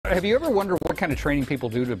Have you ever wondered what kind of training people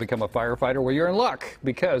do to become a firefighter? Well, you're in luck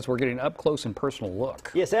because we're getting an up close and personal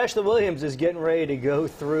look. Yes, Ashley Williams is getting ready to go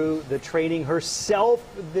through the training herself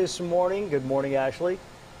this morning. Good morning, Ashley.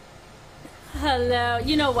 Hello.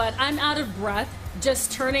 You know what? I'm out of breath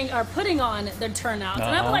just putting on the turnouts.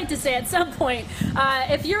 And I would like to say at some point,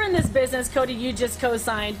 if you're in this business, Cody, you just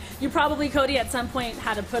co-signed. You probably, Cody, at some point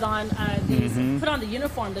had to put on put on the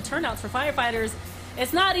uniform, the turnouts for firefighters.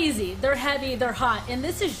 It's not easy. They're heavy, they're hot, and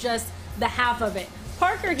this is just the half of it.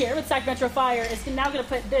 Parker here with Sac Metro Fire is now going to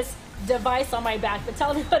put this device on my back, but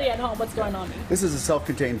tell everybody at home what's going on. This is a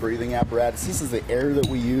self-contained breathing apparatus. This is the air that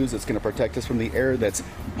we use. It's going to protect us from the air that's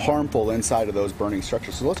harmful inside of those burning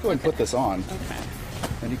structures. So let's go ahead and put this on. Okay.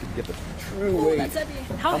 And you can get the true weight. That's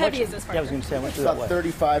heavy. How heavy is this, Parker? Yeah, I was going to say, how much it's is that about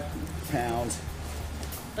 35 pounds.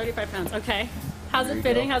 35 pounds, okay. How's it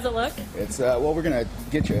fitting? How's it look? It's, well, we're going to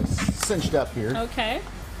get you cinched up here. Okay.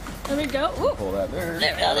 There we go. Ooh. Pull that there.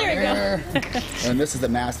 There we go. And this is the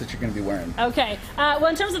mask that you're going to be wearing. Okay. Well,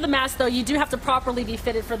 in terms of the mask, though, you do have to properly be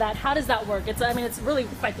fitted for that. How does that work? I mean, it's really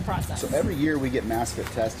quite the process. So every year we get mask fit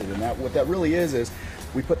tested, and what that really is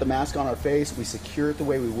we put the mask on our face, we secure it the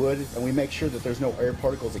way we would, and we make sure that there's no air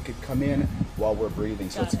particles that could come in while we're breathing.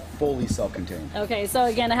 So it's fully self-contained. Okay, so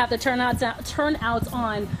again, I have the turnouts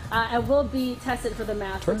on. I will be tested for the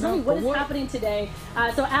mask. So tell me what is happening today.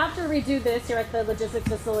 So after we do this here at the logistics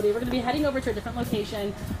facility, we're going to be heading over to a different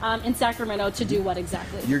location in Sacramento to do what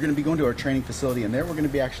exactly? You're going to be going to our training facility, and there we're going to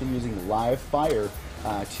be actually using live fire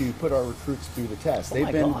to put our recruits through the test.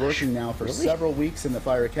 They've been working now for several weeks in the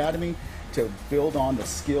Fire Academy to build on the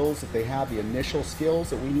skills that they have, the initial skills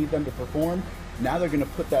that we need them to perform. Now they're going to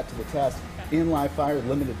put that to the test in live fire,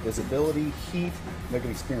 limited visibility, heat. They're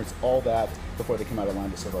going to experience all that before they come out of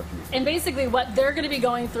line to serve our community. And basically what they're going to be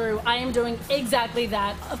going through, I am doing exactly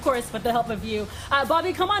that, of course, with the help of you.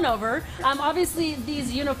 Bobby, come on over. Obviously,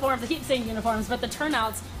 these uniforms, I keep saying uniforms, but the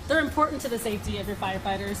turnouts, they're important to the safety of your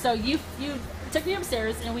firefighters. So you took me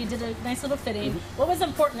upstairs and we did a nice little fitting. What was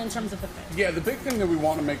important in terms of the fit? Yeah, the big thing that we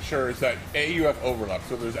want to make sure is that you have overlap.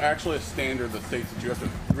 So there's actually a standard that states that you have to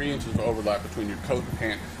have 3 inches of overlap between your coat and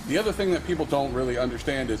pant. The other thing that people don't really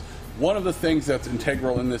understand is one of the things that's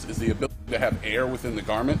integral in this is the ability to have air within the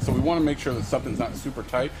garment. So we want to make sure that something's not super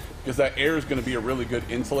tight, because that air is going to be a really good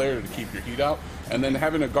insulator to keep your heat out. And then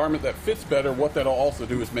having a garment that fits better, what that'll also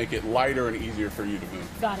do is make it lighter and easier for you to move.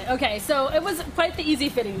 Got it. Okay, so it was quite the easy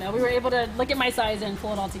fitting, though. We were able to look at my size and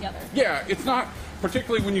pull it all together. Yeah, it's not,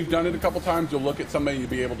 particularly when you've done it a couple times, you'll look at somebody and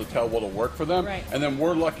you'll be able to tell what'll work for them. Right. And then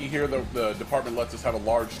we're lucky here that the department lets us have a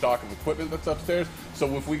large stock of equipment that's upstairs.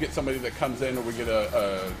 So if we get somebody that comes in or we get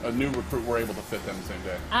a new recruit, we're able to fit them the same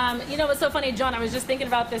day. You know what's so funny, John? I was just thinking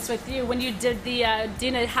about this with you. When you did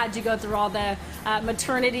Dina had you go through all the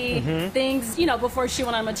maternity things, you know, before she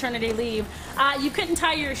went on maternity leave. You couldn't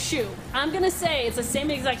tie your shoe. I'm going to say it's the same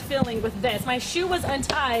exact feeling with this. My shoe was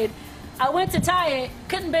untied. I went to tie it,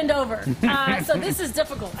 couldn't bend over. So this is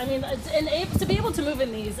difficult. I mean, to be able to move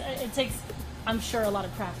in these, it takes, I'm sure, a lot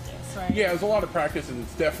of practice, right? Yeah, there's a lot of practice, and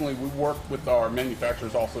it's definitely, we work with our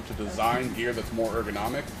manufacturers also to design gear that's more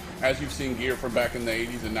ergonomic. As you've seen, gear from back in the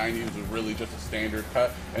 80s and 90s was really just a standard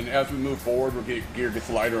cut. And as we move forward, gear gets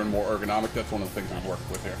lighter and more ergonomic. That's one of the things we've worked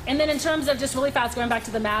with here. And then in terms of just really fast, going back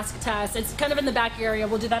to the mask test, it's kind of in the back area.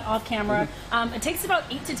 We'll do that off camera. It takes about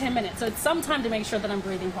 8 to 10 minutes, so it's some time to make sure that I'm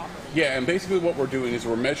breathing properly. Yeah, and basically what we're doing is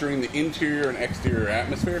we're measuring the interior and exterior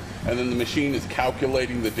atmosphere, and then the machine is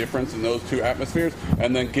calculating the difference in those two atmospheres,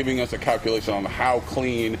 and then giving us a calculation on how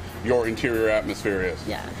clean your interior atmosphere is.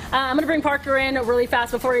 Yeah. I'm going to bring Parker in really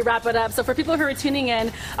fast before we wrap it up. So for people who are tuning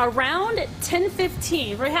in, around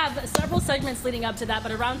 10:15, we have several segments leading up to that,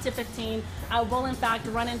 but around 10:15, I will in fact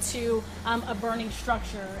run into a burning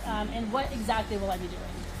structure. And what exactly will I be doing?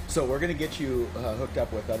 So we're going to get you hooked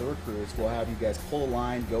up with other recruits. We'll have you guys pull a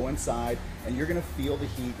line, go inside, and you're going to feel the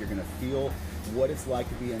heat. You're going to feel what it's like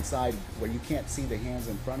to be inside where you can't see the hands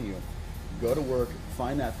in front of you. Go to work,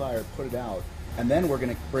 find that fire, put it out, and then we're going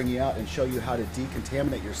to bring you out and show you how to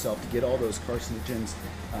decontaminate yourself to get all those carcinogens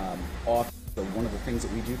off. So one of the things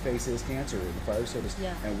that we do face is cancer in the fire service,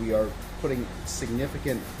 and we are putting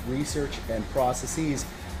significant research and processes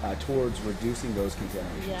towards reducing those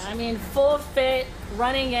contaminations. Yeah, I mean, full fit,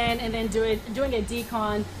 running in, and then doing a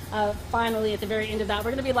decon finally at the very end of that.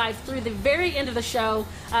 We're going to be live through the very end of the show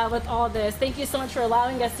with all this. Thank you so much for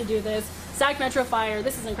allowing us to do this. Sac Metro Fire,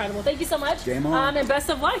 this is incredible. Thank you so much. Game on. And best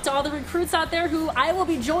of luck to all the recruits out there who I will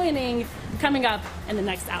be joining coming up in the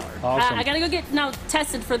next hour. Awesome. I got to go get now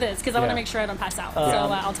tested for this because I want to make sure I don't pass out. So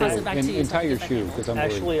I'll toss it back to you. And tie your shoe, because I'm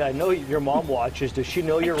Actually, I know your mom watches. Does she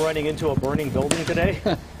know you're running into a burning building today?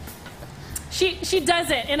 She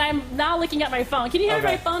doesn't, and I'm now looking at my phone. Can you hear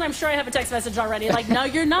my phone? I'm sure I have a text message already. Like, no,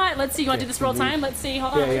 you're not. Let's see. You want to do this real time? Let's see.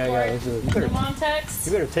 Hold on. Let's do it. Your mom text.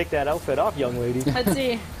 You better take that outfit off, young lady. Let's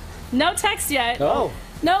see. No text yet. Oh.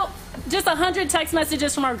 No, just 100 text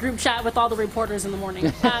messages from our group chat with all the reporters in the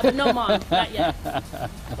morning. But no mom, not yet.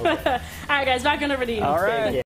 All right, guys, back on over to you. All right.